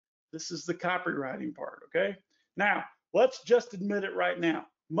This is the copywriting part, okay? Now, let's just admit it right now.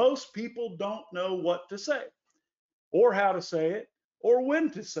 Most people don't know what to say, or how to say it, or when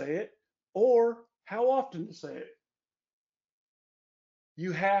to say it, or how often to say it.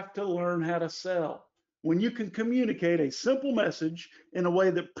 You have to learn how to sell. When you can communicate a simple message in a way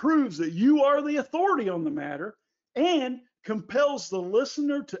that proves that you are the authority on the matter and compels the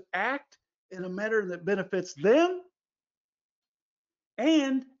listener to act in a manner that benefits them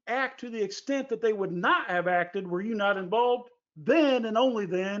and act to the extent that they would not have acted were you not involved, then and only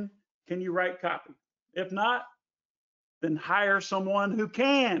then can you write copy. If not, then hire someone who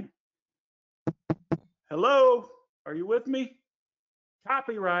can. Hello, are you with me?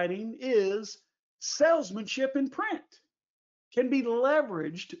 Copywriting is salesmanship in print, can be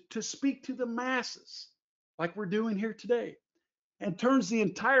leveraged to speak to the masses like we're doing here today, and turns the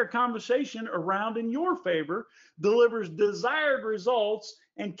entire conversation around in your favor, delivers desired results,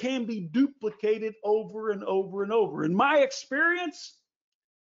 and can be duplicated over and over and over. In my experience,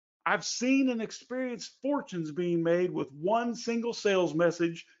 I've seen and experienced fortunes being made with one single sales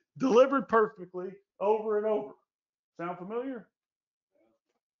message delivered perfectly over and over. Sound familiar?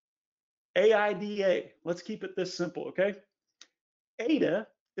 AIDA. Let's keep it this simple, okay? AIDA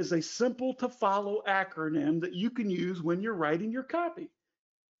is a simple to follow acronym that you can use when you're writing your copy.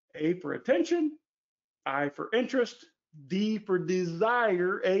 A for attention, I for interest, D for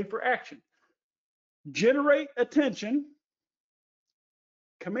desire, A for action. Generate attention,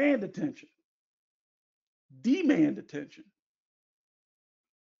 command attention, demand attention.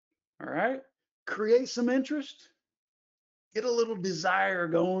 All right? Create some interest, get a little desire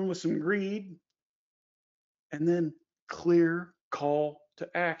going with some greed, and then clear call to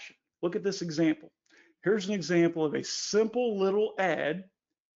action. Look at this example. Here's an example of a simple little ad.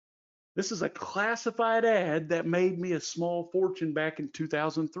 This is a classified ad that made me a small fortune back in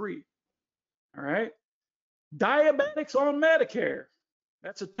 2003. All right. Diabetics on Medicare.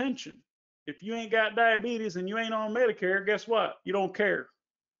 That's attention. If you ain't got diabetes and you ain't on Medicare, guess what? You don't care.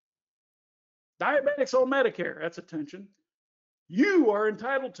 Diabetics on Medicare. That's attention. You are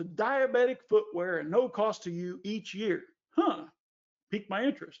entitled to diabetic footwear at no cost to you each year. Huh. Piqued my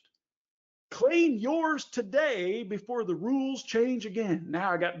interest. Claim yours today before the rules change again.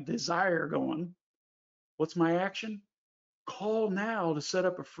 Now I got desire going. What's my action? Call now to set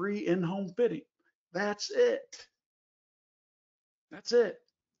up a free in-home fitting. That's it. That's it.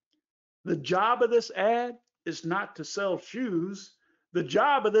 The job of this ad is not to sell shoes. The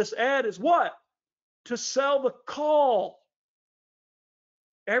job of this ad is what? To sell the call.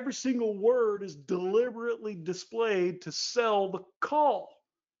 Every single word is deliberately displayed to sell the call,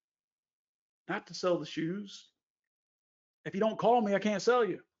 not to sell the shoes. If you don't call me, I can't sell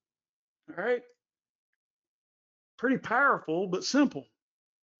you. All right? Pretty powerful, but simple.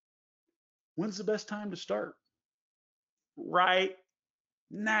 When's the best time to start? Right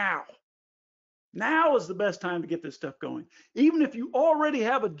now. Now is the best time to get this stuff going. Even if you already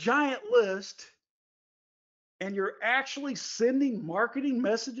have a giant list and you're actually sending marketing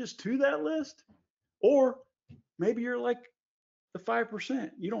messages to that list, or maybe you're like the 5%.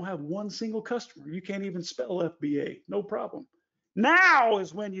 You don't have one single customer. You can't even spell FBA. No problem. Now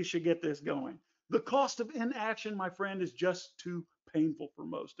is when you should get this going. The cost of inaction, my friend, is just too painful for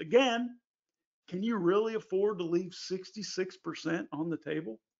most. Again, can you really afford to leave 66% on the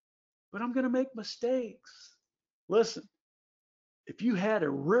table? But I'm going to make mistakes. Listen, if you had a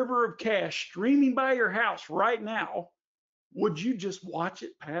river of cash streaming by your house right now, would you just watch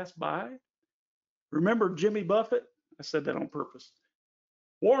it pass by? Remember Jimmy Buffett? I said that on purpose.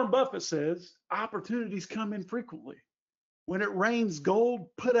 Warren Buffett says, opportunities come infrequently. When it rains gold,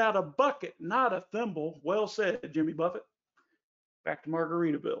 put out a bucket, not a thimble. Well said, Jimmy Buffett. Back to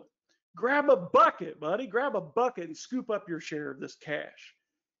Margaritaville. Grab a bucket, buddy. Grab a bucket and scoop up your share of this cash.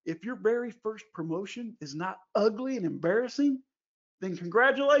 If your very first promotion is not ugly and embarrassing, then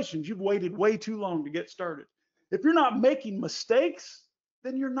congratulations, you've waited way too long to get started. If you're not making mistakes,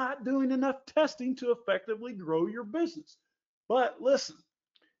 then you're not doing enough testing to effectively grow your business. But listen,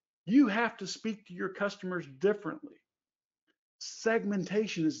 you have to speak to your customers differently.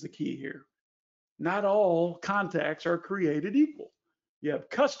 Segmentation is the key here. Not all contacts are created equal. You have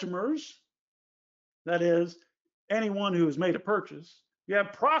customers, that is, anyone who has made a purchase. You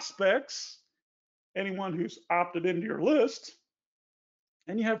have prospects, anyone who's opted into your list.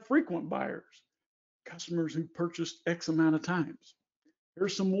 And you have frequent buyers, customers who purchased X amount of times.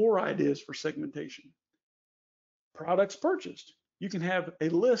 Here's some more ideas for segmentation. Products purchased. You can have a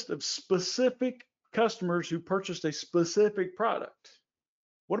list of specific customers who purchased a specific product.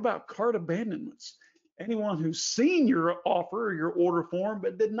 What about cart abandonments? Anyone who's seen your offer or your order form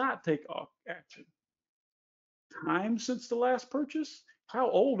but did not take action. Time since the last purchase? How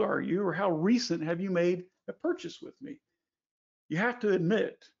old are you or how recent have you made a purchase with me? You have to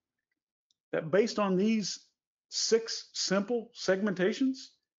admit that based on these 6 simple segmentations,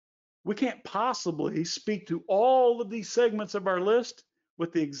 we can't possibly speak to all of these segments of our list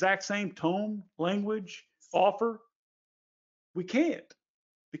with the exact same tone, language, offer. We can't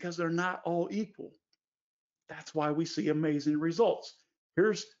because they're not all equal. That's why we see amazing results.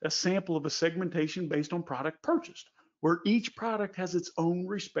 Here's a sample of a segmentation based on product purchased, where each product has its own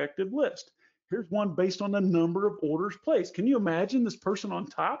respective list. Here's one based on the number of orders placed. Can you imagine this person on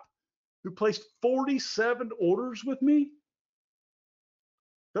top who placed 47 orders with me?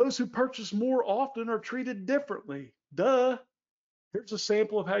 Those who purchase more often are treated differently. Duh. Here's a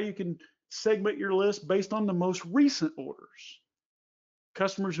sample of how you can segment your list based on the most recent orders.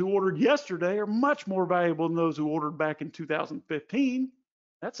 Customers who ordered yesterday are much more valuable than those who ordered back in 2015.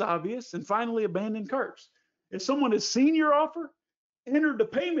 That's obvious. And finally, abandoned carts. If someone has seen your offer, entered the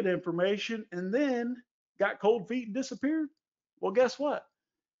payment information, and then got cold feet and disappeared, well, guess what?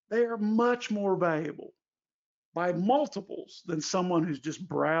 They are much more valuable by multiples than someone who's just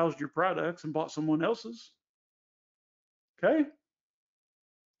browsed your products and bought someone else's. Okay?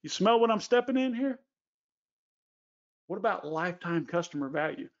 You smell what I'm stepping in here? What about lifetime customer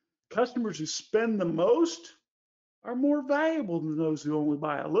value? Customers who spend the most are more valuable than those who only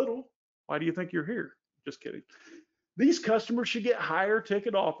buy a little. Why do you think you're here? Just kidding. These customers should get higher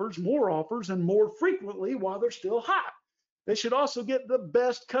ticket offers, and more frequently while they're still hot. They should also get the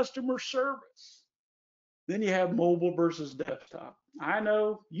best customer service. Then you have mobile versus desktop. I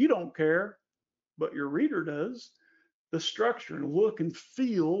know you don't care, but your reader does. The structure and look and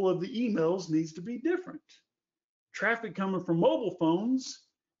feel of the emails needs to be different. Traffic coming from mobile phones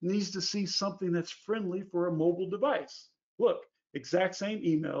needs to see something that's friendly for a mobile device. Look, exact same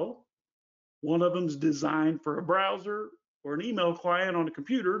email. One of them's designed for a browser or an email client on a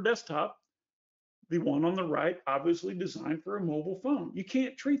computer, desktop. The one on the right, obviously designed for a mobile phone. You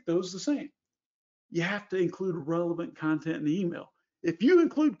can't treat those the same. You have to include relevant content in the email. If you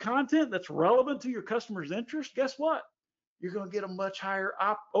include content that's relevant to your customer's interest, guess what? You're going to get a much higher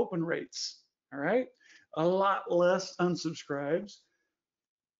open rates. All right. A lot less unsubscribes,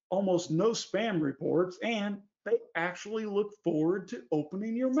 almost no spam reports, and they actually look forward to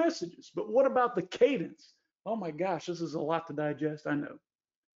opening your messages. But what about the cadence? Oh my gosh, this is a lot to digest, I know.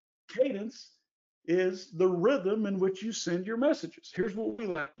 Cadence is the rhythm in which you send your messages. Here's what we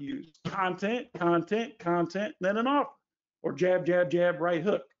like to use: content, content, content, then an offer, or jab, jab, jab, right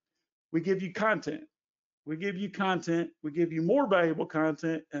hook. We give you content. We give you content. We give you more valuable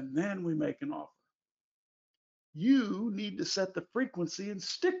content, and then we make an offer. You need to set the frequency and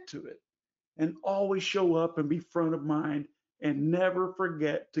stick to it, and always show up and be front of mind, and never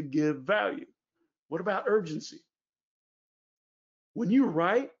forget to give value. What about urgency? When you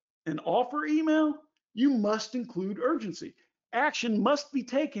write an offer email, you must include urgency. Action must be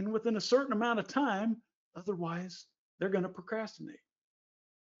taken within a certain amount of time, otherwise, they're going to procrastinate.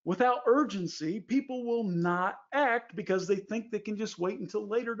 Without urgency, people will not act because they think they can just wait until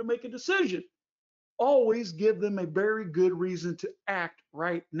later to make a decision. Always give them a very good reason to act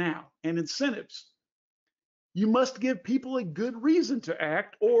right now, and incentives. You must give people a good reason to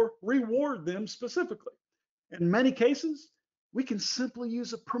act or reward them specifically. In many cases, we can simply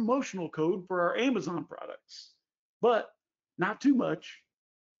use a promotional code for our Amazon products, but not too much.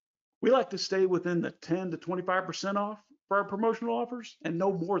 We like to stay within the 10 to 25% off for our promotional offers, and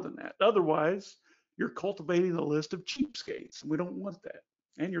no more than that. Otherwise, you're cultivating a list of cheapskates, and we don't want that,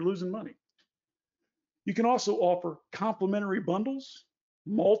 and you're losing money. You can also offer complimentary bundles,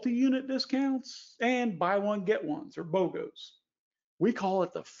 multi-unit discounts, and buy one, get ones, or BOGOs. We call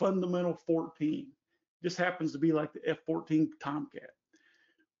it the fundamental 14. Just happens to be like the F-14 Tomcat.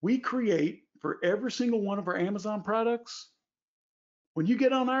 We create for every single one of our Amazon products. When you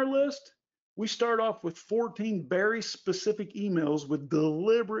get on our list, we start off with 14 very specific emails with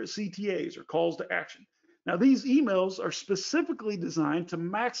deliberate CTAs, or calls to action. Now, these emails are specifically designed to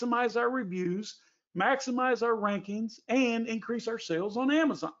maximize our reviews, maximize our rankings, and increase our sales on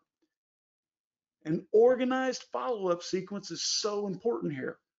Amazon. An organized follow-up sequence is so important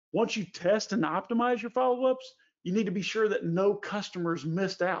here. Once you test and optimize your follow-ups, you need to be sure that no customers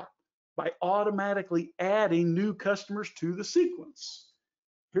missed out by automatically adding new customers to the sequence.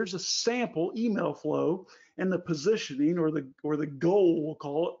 Here's a sample email flow and the positioning, or the goal, we'll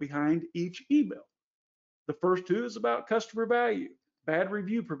call it, behind each email. The first two is about customer value, bad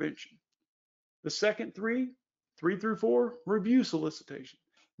review prevention. The second three through four, review solicitation.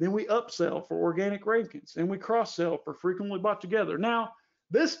 Then we upsell for organic rankings, and we cross-sell for frequently bought together. Now,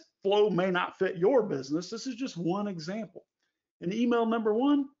 this flow may not fit your business. This is just one example. And email number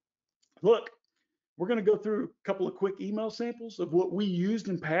one, look, we're going to go through a couple of quick email samples of what we used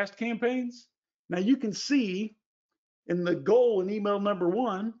in past campaigns. Now you can see in the goal in email number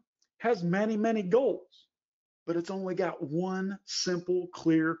one has many, many goals, but it's only got one simple,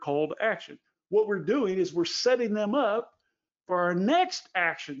 clear call to action. What we're doing is we're setting them up for our next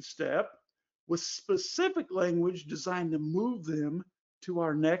action step with specific language designed to move them to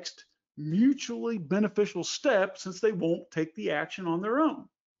our next mutually beneficial step, since they won't take the action on their own.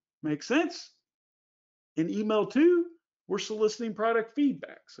 Make sense? In email two, we're soliciting product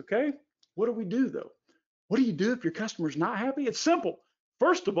feedbacks, okay? What do we do though? What do you do if your customer's not happy? It's simple.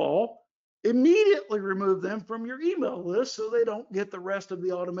 First of all, immediately remove them from your email list so they don't get the rest of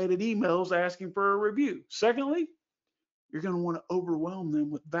the automated emails asking for a review. Secondly, you're going to want to overwhelm them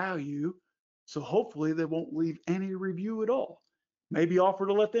with value, so hopefully they won't leave any review at all. Maybe offer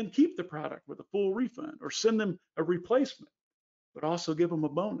to let them keep the product with a full refund, or send them a replacement, but also give them a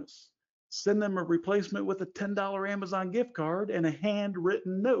bonus. Send them a replacement with a $10 Amazon gift card and a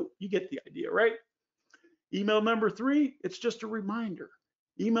handwritten note. You get the idea, right? Email number three, it's just a reminder.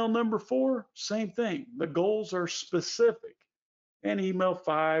 Email number four, same thing. The goals are specific. And email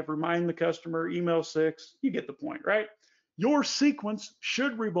five, remind the customer. Email six, you get the point, right? Your sequence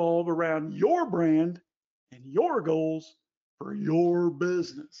should revolve around your brand and your goals for your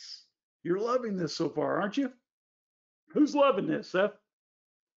business. You're loving this so far, aren't you? Who's loving this, Seth?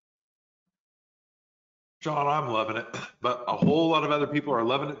 Sean, I'm loving it, but a whole lot of other people are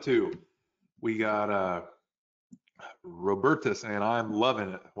loving it too. We got Roberta saying, I'm loving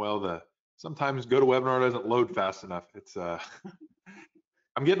it. Well, sometimes GoToWebinar doesn't load fast enough. It's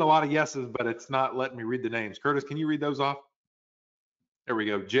I'm getting a lot of yeses, but it's not letting me read the names. Curtis, can you read those off? There we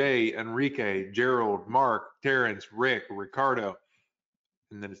go. Jay, Enrique, Gerald, Mark, Terrence, Rick, Ricardo,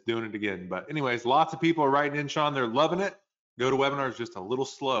 and then it's doing it again. But anyways, lots of people are writing in, Sean. They're loving it. GoToWebinar is just a little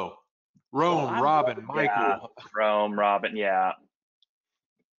slow. Rome, Robin, Michael. Yeah, Rome, Robin, yeah.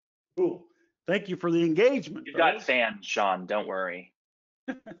 Cool. Thank you for the engagement. You've got fans, Sean, don't worry.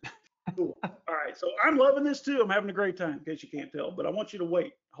 Cool. All right, so I'm loving this too. I'm having a great time, in case you can't tell, but I want you to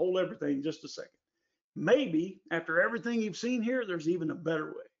wait. Hold everything just a second. Maybe after everything you've seen here, there's even a better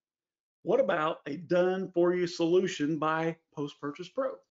way. What about a done for you solution by Post Purchase Pro?